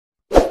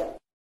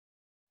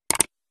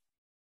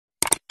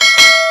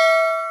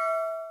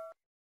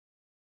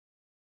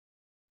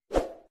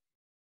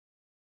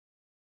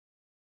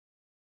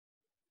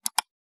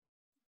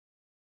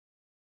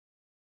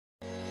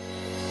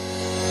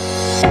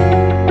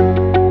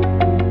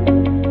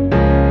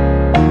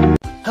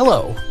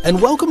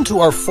and welcome to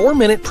our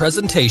 4-minute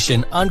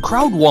presentation on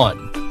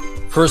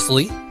CROWD1.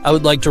 Firstly, I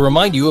would like to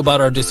remind you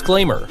about our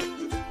disclaimer.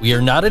 We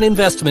are not an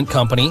investment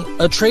company,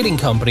 a trading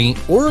company,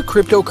 or a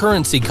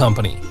cryptocurrency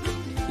company.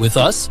 With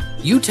us,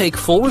 you take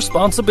full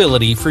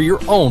responsibility for your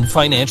own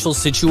financial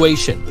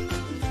situation.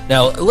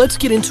 Now, let's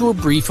get into a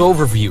brief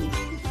overview.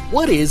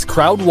 What is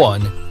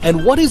CROWD1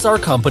 and what is our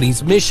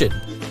company's mission?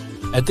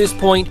 At this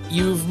point,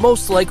 you've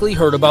most likely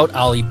heard about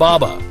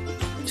Alibaba.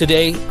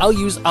 Today, I'll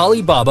use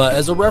Alibaba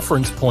as a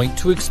reference point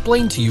to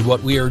explain to you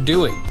what we are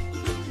doing.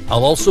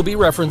 I'll also be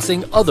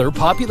referencing other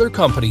popular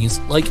companies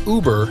like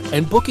Uber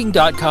and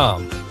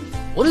Booking.com.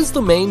 What is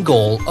the main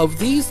goal of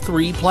these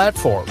three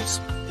platforms?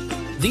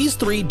 These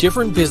three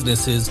different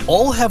businesses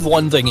all have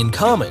one thing in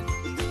common.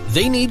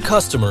 They need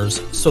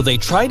customers, so they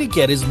try to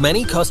get as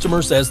many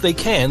customers as they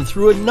can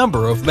through a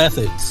number of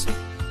methods.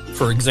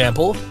 For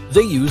example,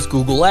 they use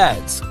Google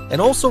Ads and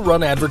also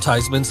run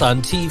advertisements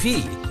on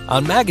TV,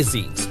 on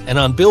magazines, and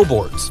on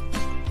billboards.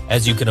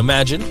 As you can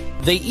imagine,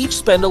 they each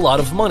spend a lot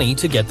of money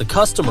to get the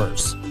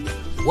customers.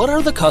 What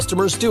are the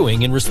customers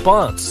doing in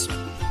response?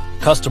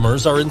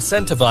 Customers are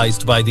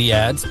incentivized by the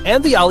ads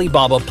and the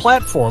Alibaba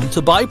platform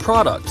to buy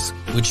products,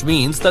 which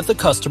means that the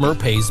customer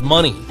pays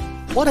money.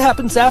 What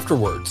happens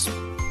afterwards?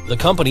 The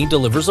company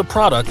delivers a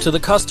product to the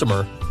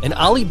customer, and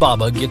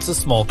Alibaba gets a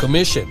small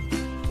commission.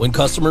 When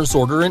customers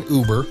order an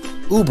Uber,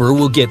 Uber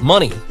will get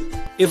money.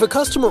 If a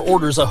customer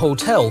orders a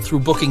hotel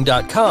through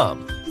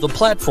Booking.com, the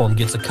platform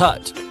gets a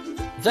cut.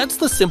 That's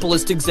the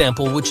simplest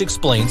example which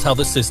explains how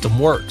the system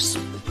works.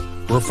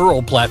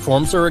 Referral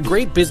platforms are a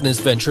great business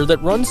venture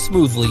that runs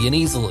smoothly and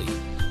easily.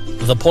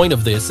 The point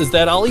of this is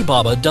that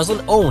Alibaba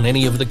doesn't own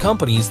any of the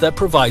companies that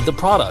provide the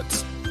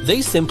products.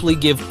 They simply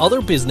give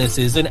other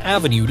businesses an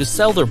avenue to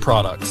sell their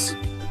products.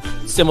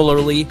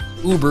 Similarly,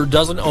 Uber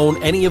doesn't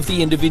own any of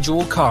the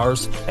individual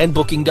cars, and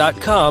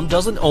Booking.com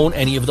doesn't own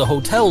any of the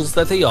hotels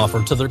that they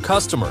offer to their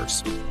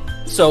customers.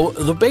 So,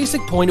 the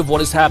basic point of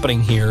what is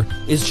happening here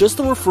is just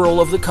the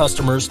referral of the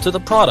customers to the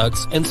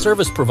products and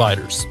service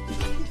providers.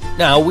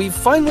 Now, we've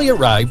finally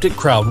arrived at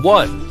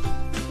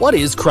CROWD1. What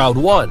is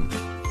CROWD1?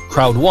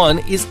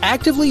 CROWD1 is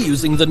actively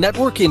using the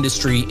network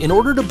industry in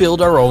order to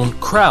build our own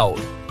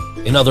crowd.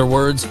 In other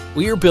words,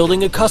 we are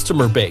building a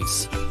customer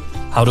base.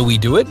 How do we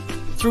do it?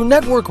 Through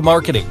network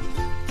marketing.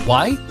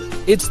 Why?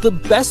 It's the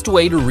best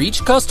way to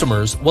reach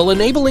customers while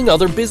enabling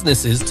other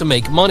businesses to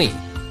make money.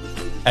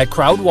 At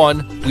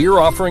CROWD1, we are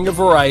offering a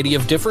variety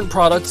of different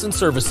products and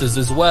services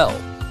as well.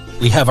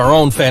 We have our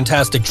own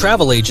fantastic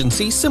travel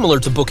agency similar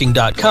to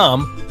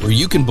Booking.com, where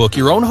you can book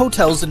your own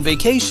hotels and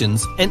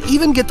vacations and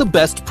even get the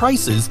best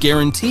prices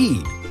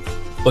guaranteed.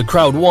 But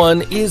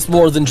CROWD1 is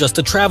more than just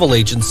a travel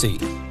agency.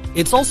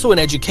 It's also an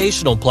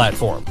educational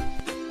platform.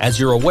 As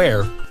you're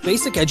aware,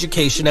 basic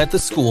education at the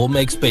school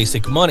makes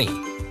basic money.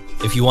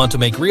 If you want to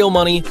make real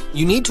money,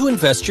 you need to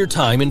invest your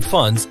time and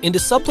funds into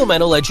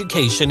supplemental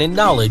education and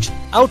knowledge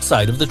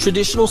outside of the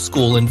traditional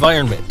school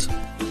environment.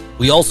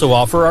 We also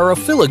offer our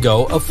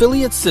Affiligo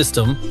affiliate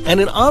system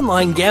and an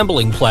online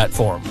gambling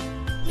platform.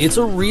 It's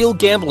a real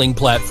gambling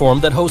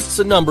platform that hosts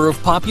a number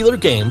of popular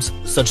games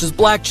such as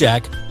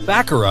blackjack,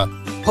 baccarat,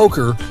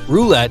 poker,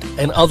 roulette,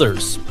 and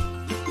others.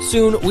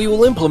 Soon, we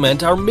will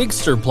implement our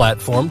Mixer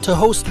platform to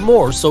host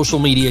more social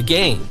media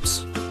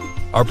games.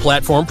 Our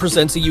platform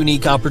presents a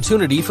unique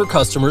opportunity for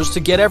customers to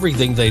get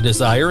everything they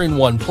desire in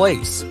one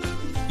place.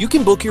 You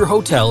can book your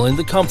hotel in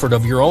the comfort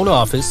of your own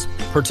office,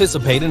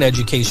 participate in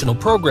educational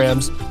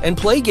programs, and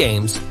play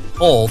games,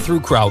 all through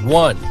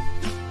CROWD1.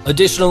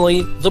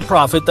 Additionally, the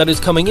profit that is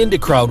coming into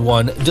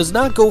CROWD1 does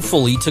not go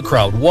fully to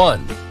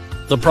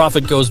CROWD1. The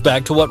profit goes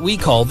back to what we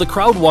call the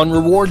CROWD1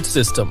 reward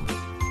system.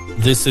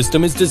 This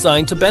system is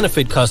designed to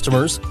benefit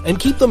customers and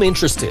keep them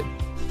interested.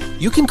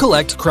 You can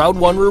collect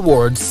CROWD1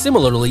 rewards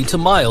similarly to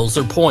miles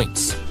or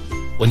points.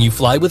 When you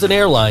fly with an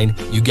airline,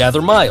 you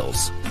gather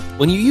miles.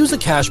 When you use a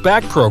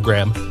cashback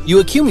program, you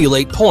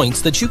accumulate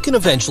points that you can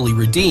eventually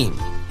redeem.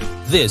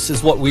 This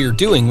is what we are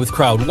doing with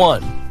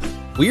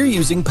CROWD1. We are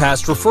using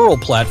past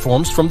referral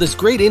platforms from this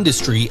great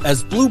industry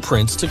as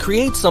blueprints to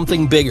create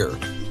something bigger.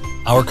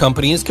 Our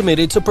company is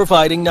committed to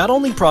providing not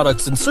only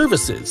products and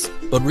services,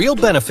 but real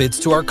benefits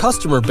to our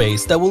customer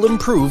base that will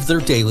improve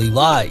their daily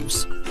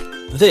lives.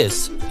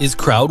 This is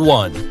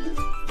CROWD1.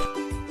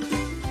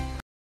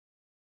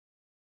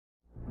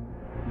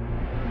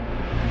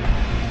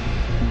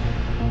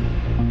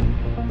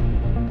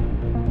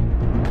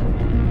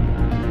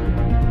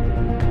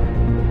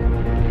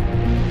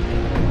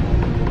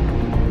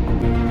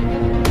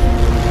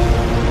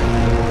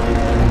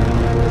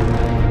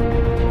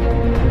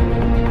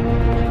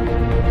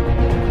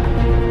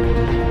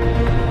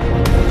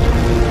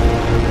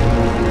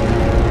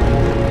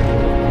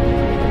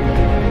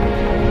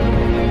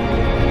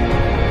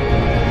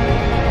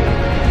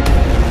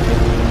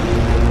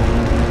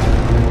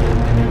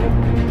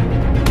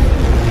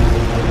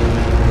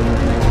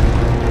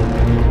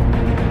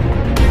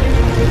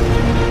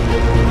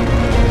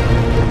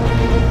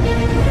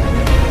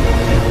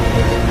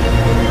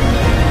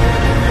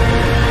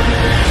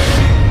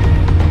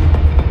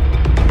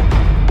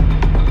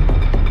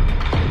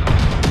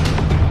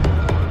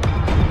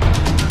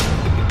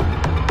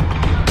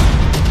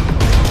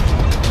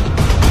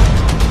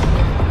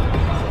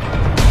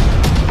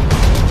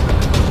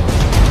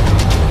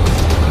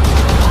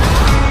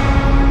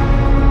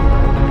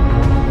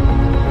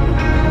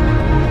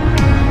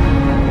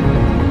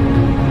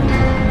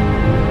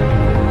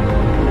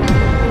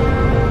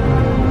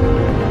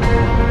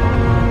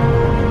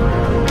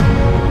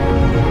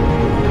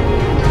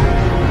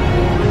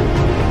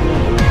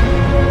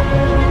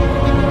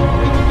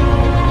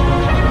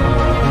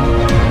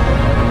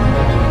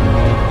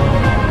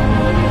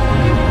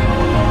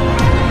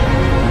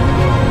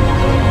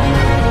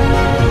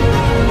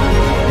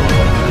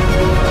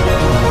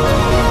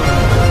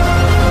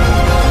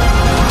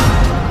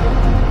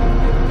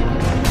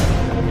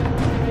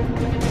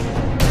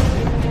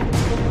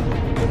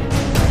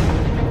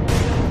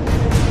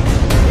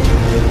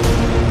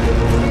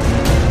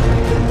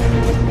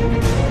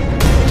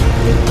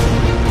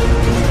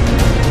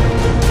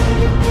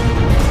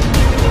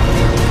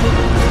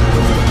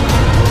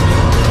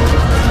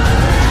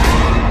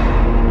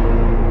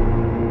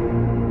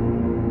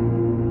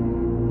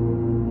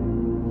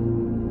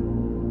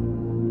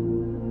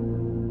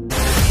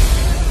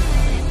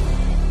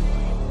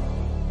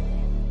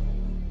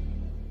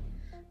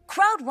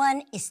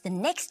 CROWD1 is the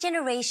next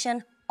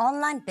generation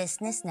online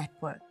business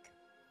network.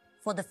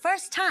 For the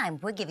first time,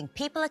 we're giving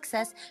people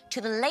access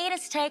to the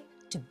latest tech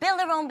to build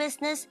their own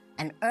business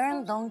and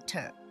earn long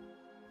term.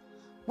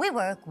 We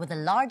work with the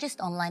largest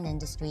online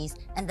industries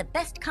and the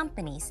best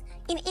companies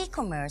in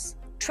e-commerce,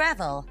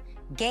 travel,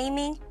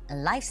 gaming,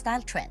 and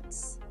lifestyle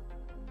trends.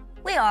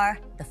 We are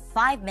the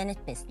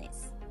 5-minute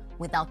business.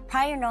 Without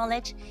prior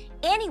knowledge,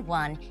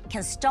 anyone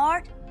can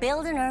start,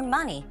 build, and earn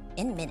money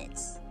in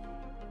minutes.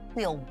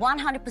 We are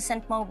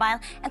 100% mobile,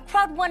 and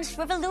CROWD1's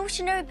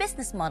revolutionary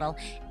business model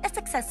is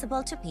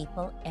accessible to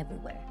people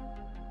everywhere.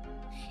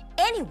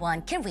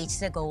 Anyone can reach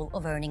their goal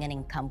of earning an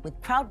income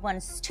with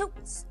CROWD1's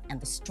tools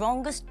and the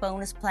strongest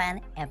bonus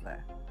plan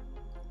ever.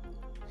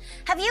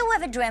 Have you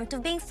ever dreamt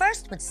of being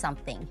first with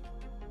something?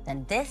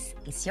 Then this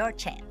is your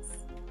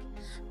chance.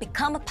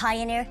 Become a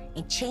pioneer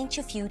and change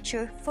your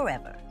future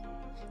forever.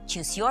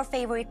 Choose your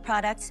favorite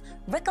products,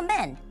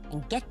 recommend,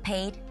 and get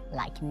paid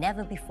like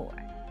never before.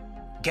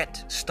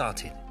 Get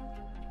started.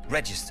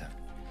 Register.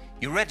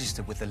 You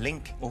register with the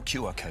link or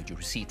QR code you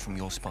received from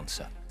your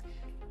sponsor.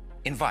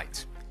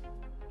 Invite.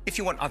 If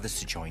you want others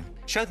to join,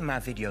 show them our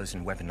videos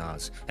and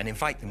webinars and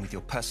invite them with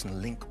your personal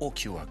link or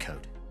QR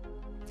code.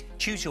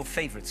 Choose your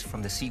favorites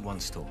from the C1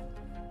 store.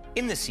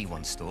 In the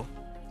C1 store,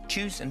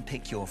 choose and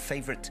pick your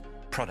favorite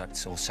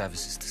products or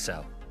services to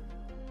sell.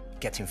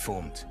 Get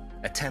informed.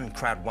 Attend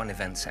CROWD1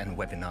 events and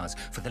webinars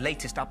for the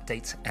latest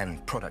updates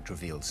and product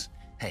reveals.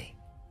 Hey,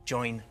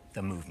 join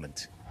the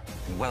movement.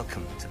 And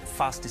welcome to the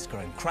fastest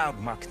growing crowd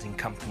marketing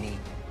company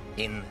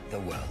in the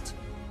world.